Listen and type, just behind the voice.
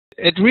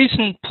At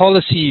recent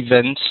policy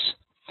events,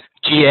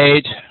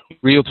 G8,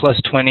 Rio Plus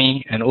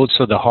 20, and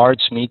also the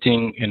Hearts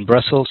meeting in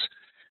Brussels,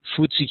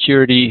 food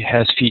security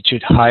has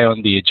featured high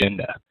on the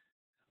agenda.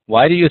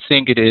 Why do you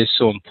think it is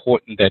so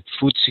important that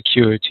food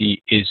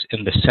security is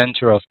in the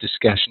center of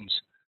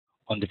discussions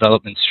on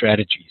development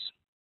strategies?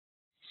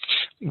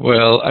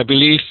 Well, I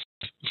believe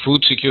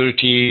food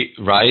security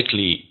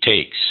rightly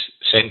takes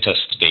center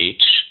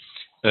stage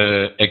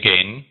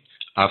again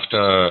after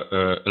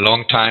a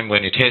long time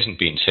when it hasn't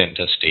been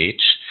center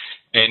stage.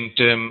 And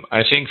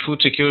I think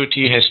food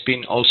security has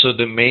been also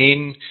the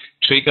main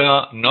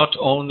trigger not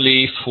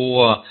only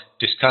for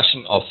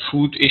discussion of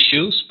food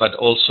issues, but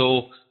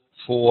also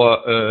for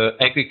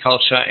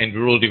agriculture and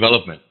rural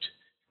development.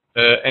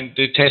 And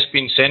it has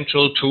been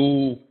central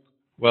to,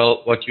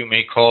 well, what you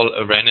may call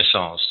a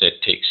renaissance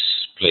that takes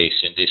place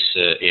in these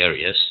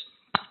areas.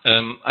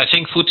 I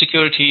think food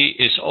security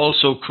is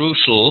also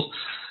crucial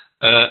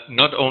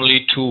not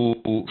only to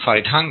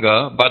fight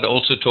hunger, but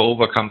also to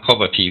overcome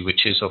poverty,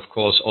 which is, of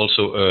course,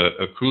 also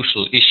a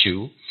crucial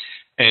issue.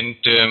 And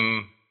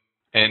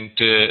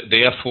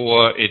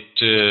therefore,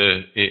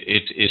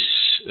 it is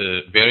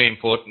very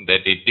important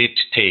that it did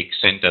take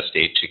center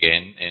stage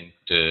again, and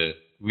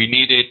we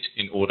need it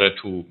in order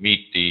to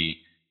meet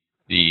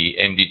the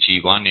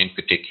MDG 1 in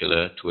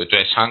particular, to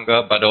address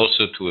hunger, but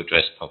also to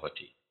address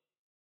poverty.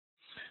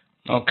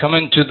 Now,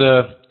 coming to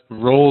the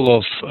role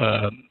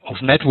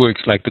of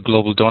networks like the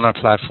Global Donor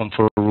Platform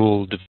for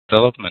Rural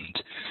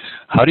Development,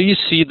 how do you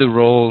see the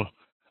role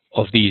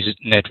of these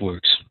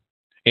networks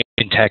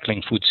in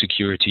tackling food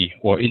security,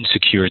 or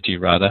insecurity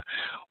rather?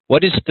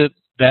 What is the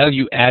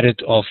value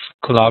added of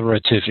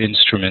collaborative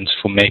instruments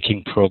for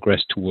making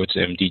progress towards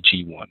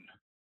MDG 1?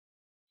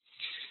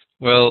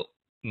 Well,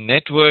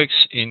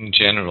 networks in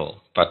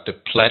general, but the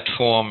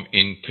platform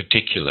in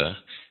particular,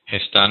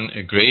 has done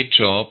a great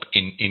job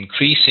in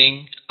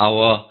increasing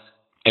our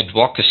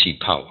advocacy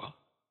power.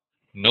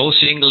 No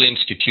single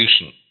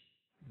institution,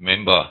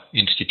 member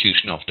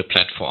institution of the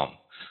platform,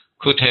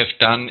 could have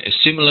done a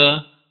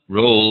similar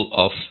role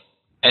of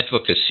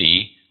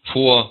advocacy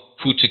for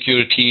food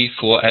security,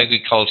 for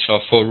agriculture,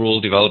 for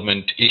rural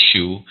development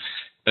issue,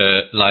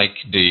 like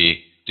the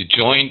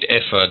joint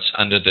efforts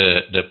under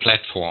the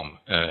platform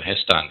has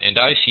done. And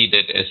I see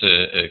that as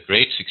a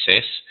great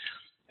success.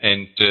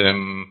 And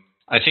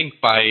I think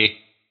by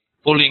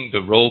pulling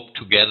the rope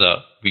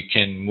together, we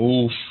can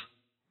move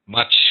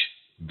much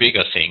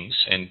bigger things.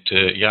 And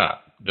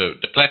the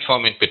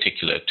platform in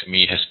particular, to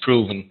me, has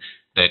proven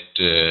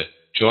that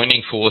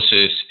joining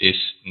forces is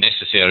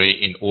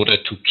necessary in order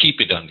to keep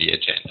it on the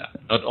agenda.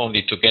 Not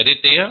only to get it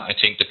there, I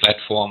think the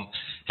platform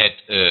had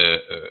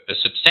a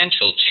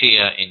substantial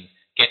share in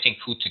getting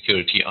food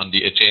security on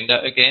the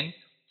agenda again,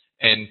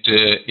 and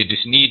it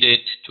is needed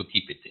to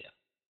keep it there.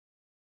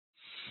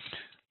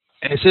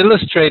 As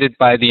illustrated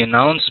by the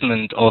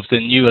announcement of the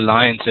new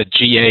alliance at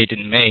G8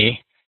 in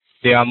May,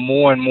 there are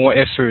more and more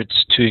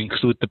efforts to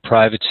include the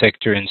private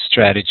sector in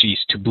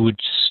strategies to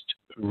boost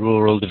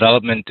rural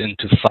development and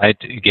to fight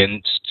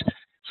against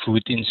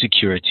food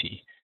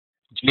insecurity.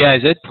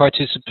 GIZ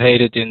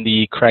participated in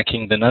the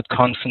Cracking the Nut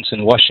conference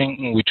in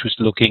Washington, which was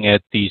looking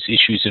at these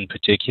issues in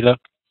particular,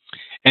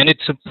 and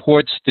it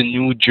supports the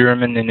new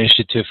German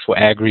initiative for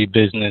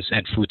agribusiness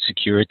and food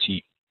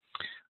security.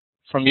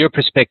 From your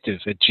perspective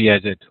at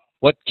GIZ,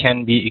 what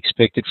can be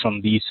expected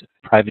from these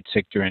private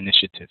sector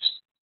initiatives?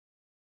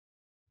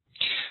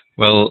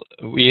 Well,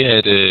 we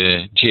at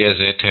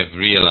GIZ have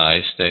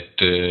realized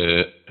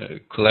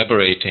that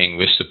collaborating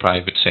with the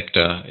private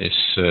sector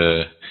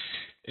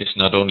is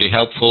not only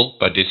helpful,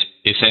 but is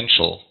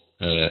essential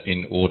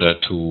in order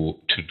to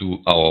do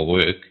our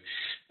work.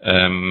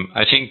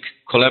 I think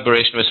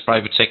collaboration with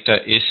private sector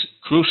is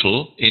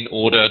crucial in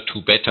order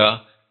to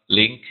better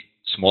link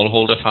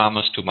smallholder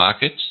farmers to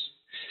markets,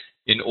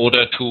 in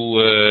order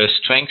to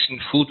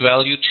strengthen food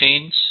value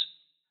chains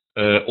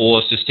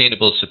or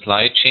sustainable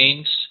supply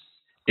chains.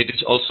 It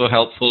is also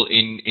helpful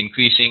in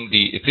increasing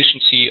the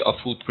efficiency of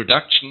food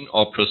production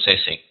or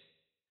processing.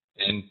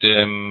 And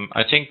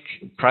I think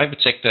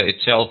private sector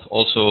itself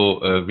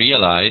also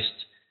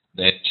realized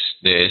that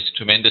there's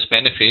tremendous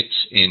benefits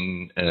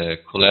in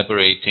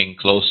collaborating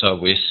closer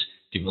with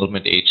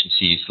development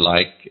agencies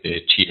like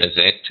GIZ,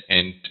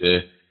 and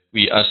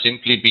we are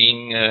simply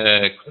being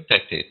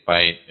contacted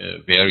by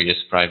various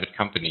private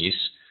companies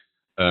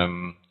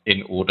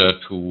in order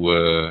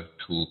to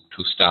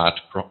start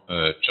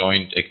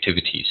joint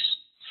activities.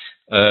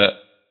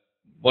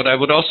 What I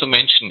would also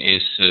mention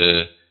is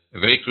a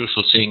very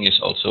crucial thing is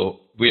also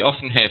we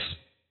often have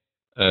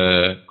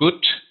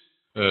good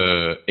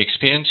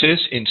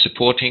experiences in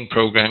supporting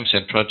programs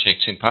and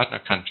projects in partner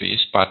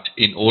countries, but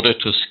in order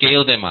to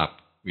scale them up,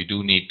 we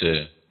do need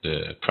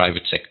the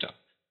private sector,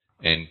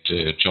 and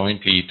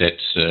jointly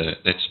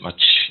that's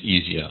much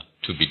easier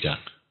to be done.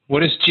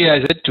 What is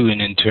GIZ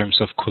doing in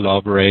terms of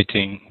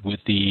collaborating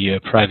with the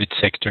private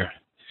sector?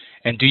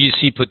 And do you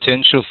see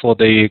potential for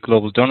the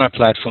Global Donor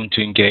Platform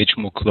to engage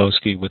more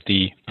closely with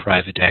the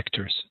private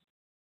actors?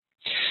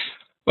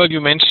 Well,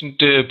 you mentioned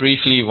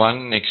briefly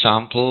one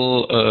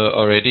example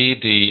already.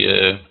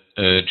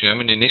 The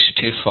German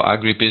Initiative for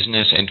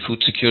Agribusiness and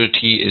Food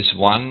Security is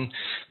one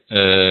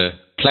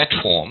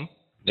platform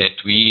that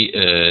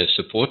we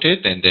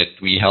supported and that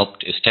we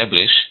helped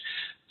establish,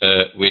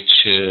 which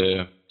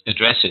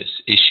addresses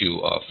issue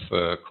of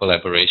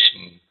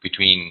collaboration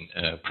between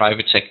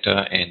private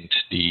sector and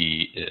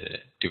the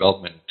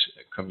development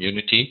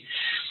community.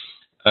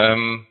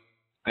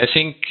 I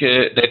think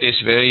that is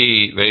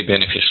very, very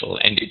beneficial,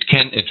 and it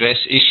can address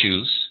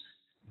issues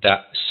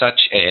that,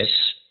 such as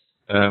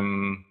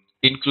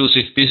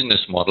inclusive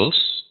business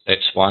models.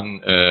 That's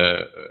one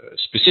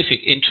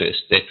specific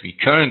interest that we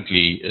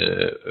currently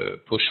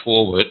push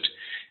forward.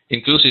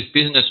 Inclusive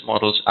business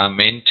models are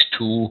meant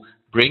to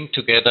bring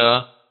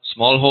together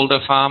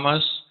smallholder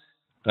farmers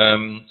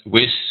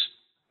with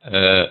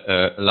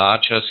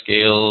larger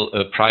scale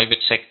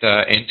private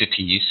sector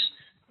entities,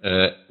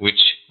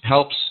 which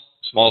helps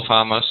small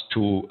farmers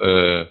to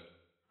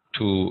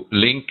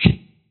link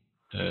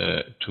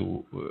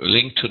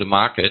to the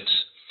markets,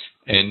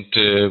 and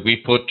we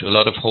put a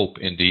lot of hope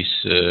in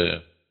these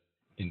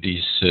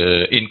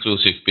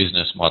inclusive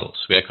business models.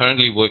 We are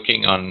currently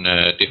working on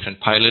different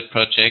pilot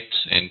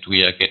projects, and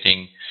we are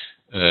getting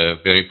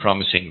very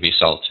promising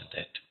results in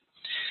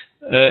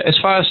that. As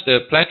far as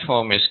the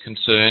platform is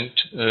concerned,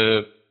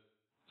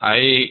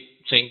 I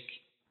think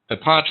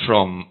apart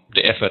from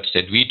the efforts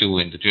that we do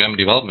in the German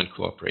Development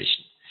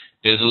Cooperation,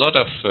 there's a lot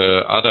of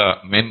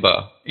other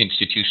member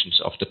institutions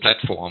of the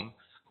platform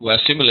who are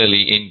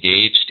similarly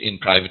engaged in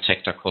private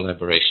sector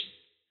collaboration.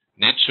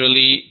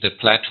 Naturally, the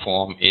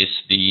platform is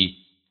the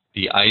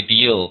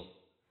ideal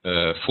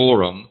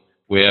forum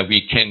where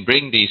we can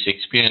bring these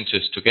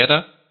experiences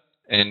together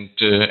and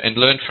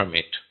learn from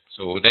it.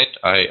 So that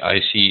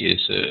I see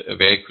is a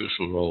very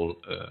crucial role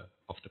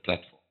of the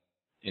platform.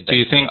 Do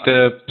you think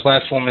the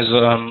platform is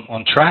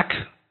on track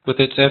with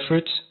its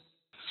efforts?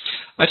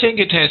 I think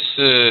it has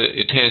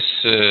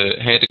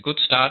had a good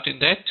start in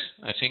that.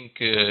 I think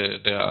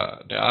there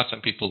are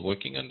some people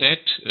working on that,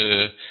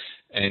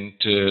 and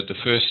the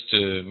first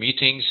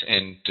meetings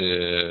and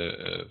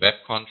web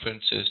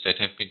conferences that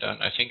have been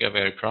done, I think, are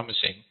very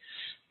promising.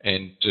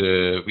 And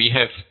we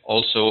have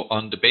also,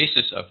 on the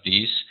basis of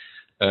these,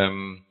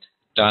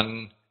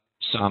 done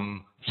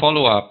some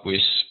follow-up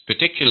with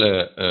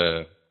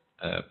particular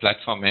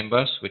platform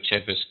members which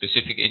have a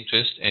specific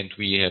interest, and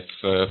we have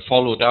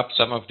followed up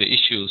some of the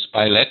issues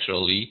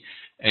bilaterally,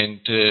 and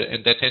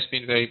that has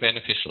been very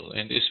beneficial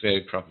and is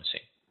very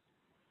promising.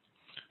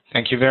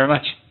 Thank you very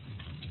much.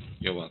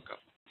 You're welcome.